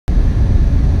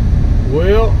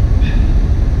Well,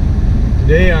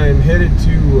 today I am headed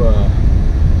to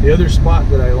the other spot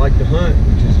that I like to hunt,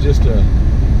 which is just a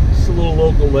little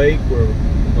local lake where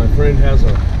my friend has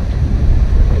a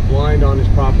blind on his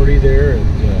property there, and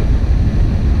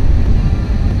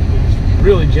he's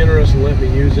really generous and let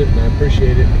me use it, and I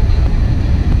appreciate it.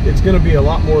 It's going to be a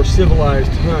lot more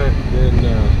civilized hunt than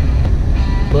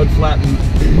Mudflat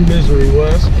Misery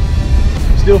was.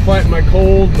 Still fighting my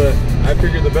cold, but I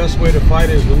figure the best way to fight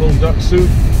is with a little duck soup.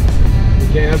 You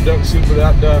can't have duck soup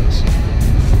without ducks.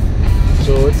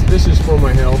 So this is for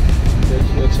my health.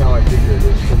 That's how I figure it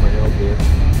is, for my health here.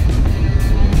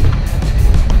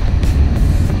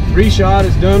 3-shot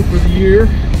is done for the year.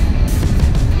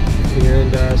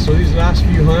 And so these last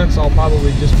few hunts, I'll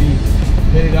probably just be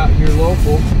headed out here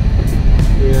local.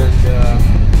 And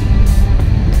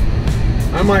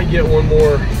I might get one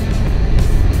more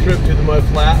trip to the mud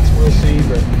flats, we'll see,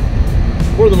 but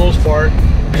for the most part,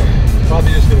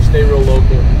 probably just going to stay real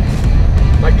local.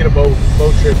 Might get a boat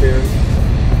trip in.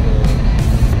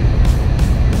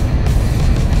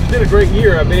 It's been a great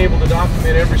year. I've been able to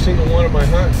document every single one of my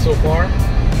hunts so far,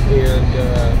 and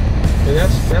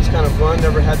that's kind of fun.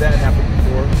 Never had that happen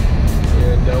before.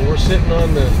 And we're sitting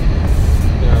on the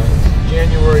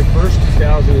January 1st,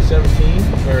 2017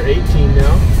 or 18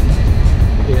 now,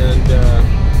 and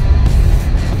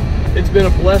it's been a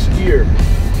blessed year,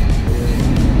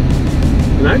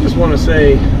 and I just want to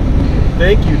say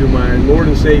thank you to my Lord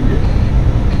and Savior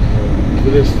for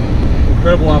this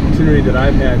incredible opportunity that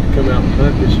I've had to come out and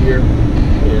hunt this year,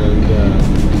 and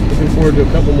looking forward to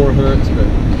a couple more hunts. But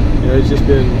you know, it's just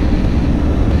been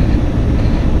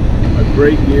a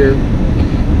great year,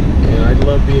 and I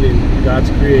love being in God's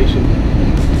creation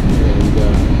and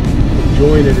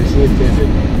enjoying it as He intended.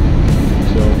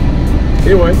 So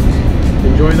anyway,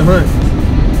 enjoy the hunt.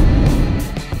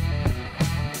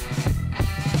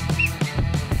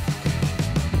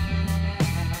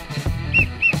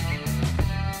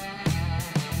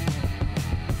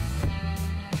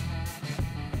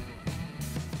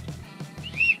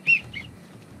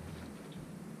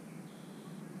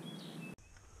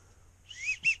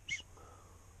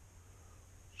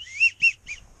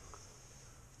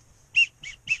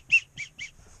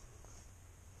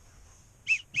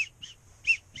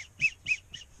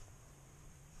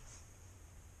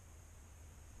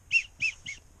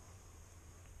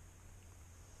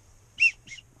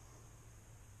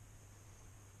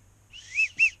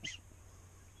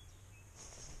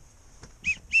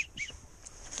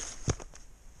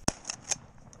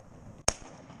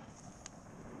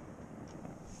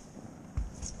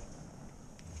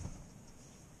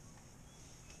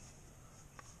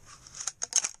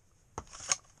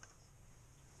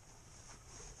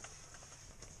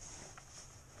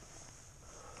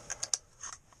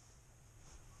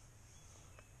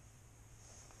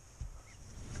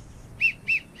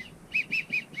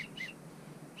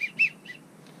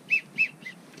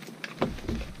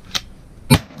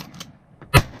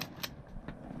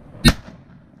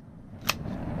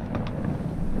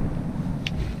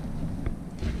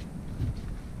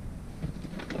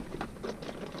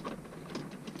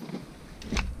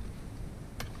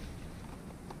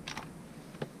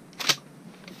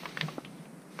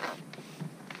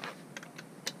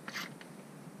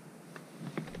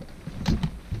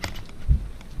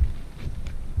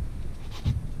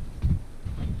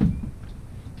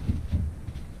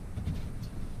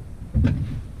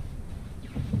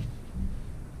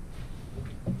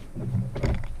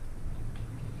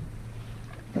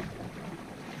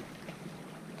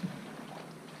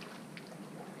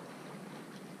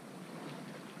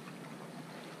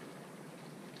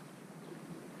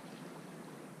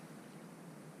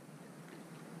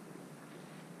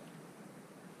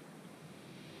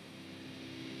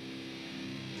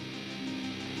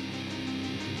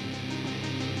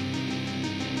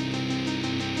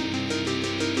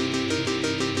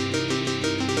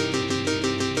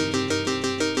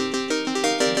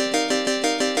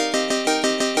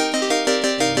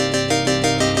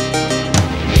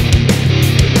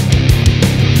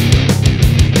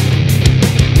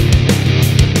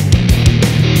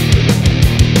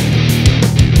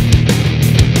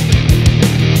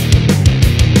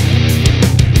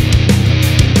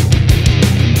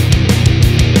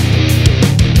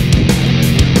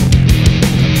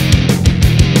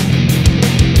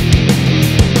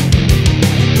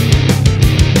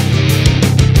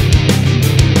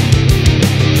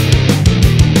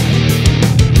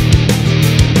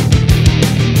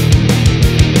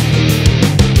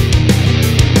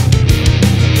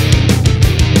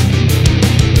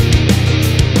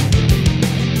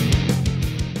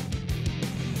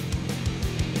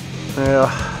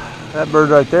 Yeah, that bird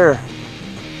right there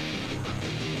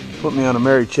put me on a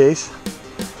merry chase.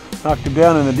 Knocked him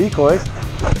down in the decoys.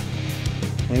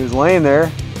 And he was laying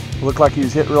there. Looked like he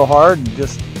was hit real hard and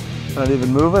just not even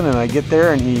moving, and I get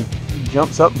there and he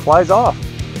jumps up and flies off.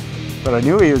 But I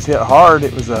knew he was hit hard.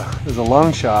 It was a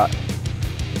lung shot,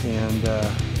 and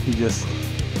he just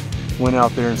went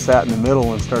out there and sat in the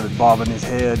middle and started bobbing his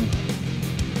head.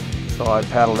 So I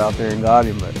paddled out there and got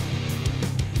him, but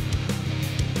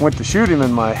went to shoot him,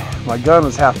 and my gun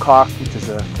was half cocked, which is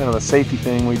a kind of a safety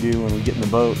thing we do when we get in the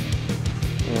boat,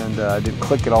 and I didn't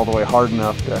click it all the way hard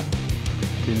enough to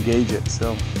engage it,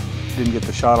 so didn't get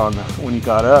the shot on when he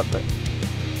got up, but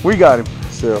we got him.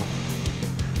 So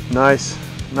nice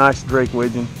drake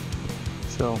widgeon.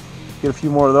 So get a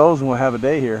few more of those and we'll have a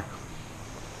day here.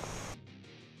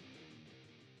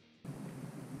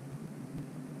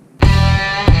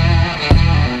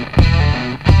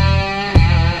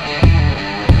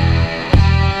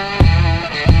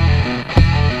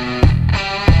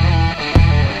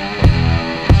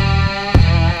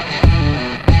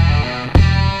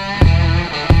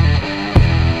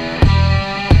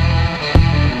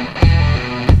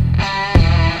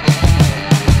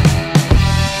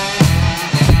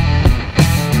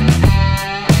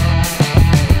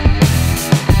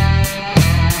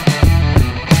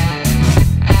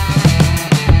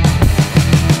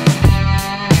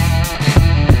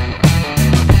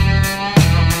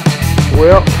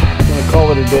 Well, I'm gonna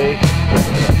call it a day.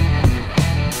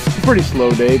 It's a pretty slow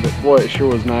day, but boy, it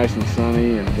sure was nice and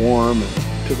sunny and warm, and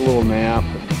took a little nap.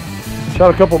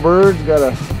 Shot a couple birds, got a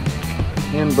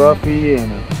hen buffy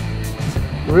and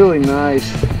a really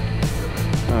nice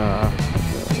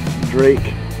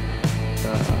drake,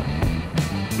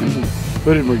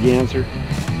 hooded merganser.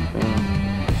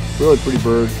 Really pretty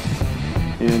bird.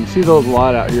 And see those a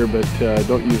lot out here, but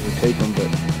don't usually take them.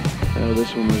 But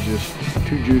this one was just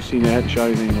too juicy, and I hadn't shot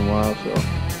anything in a while, so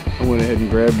I went ahead and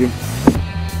grabbed him.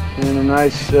 And a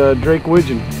nice drake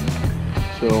widgeon.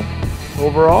 So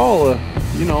overall,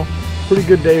 you know, pretty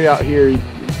good day out here.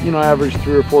 You know, I averaged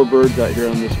 3 or 4 birds out here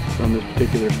on this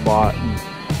particular spot,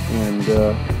 and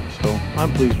so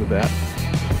I'm pleased with that.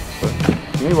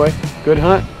 But anyway, good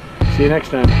hunt. See you next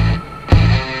time.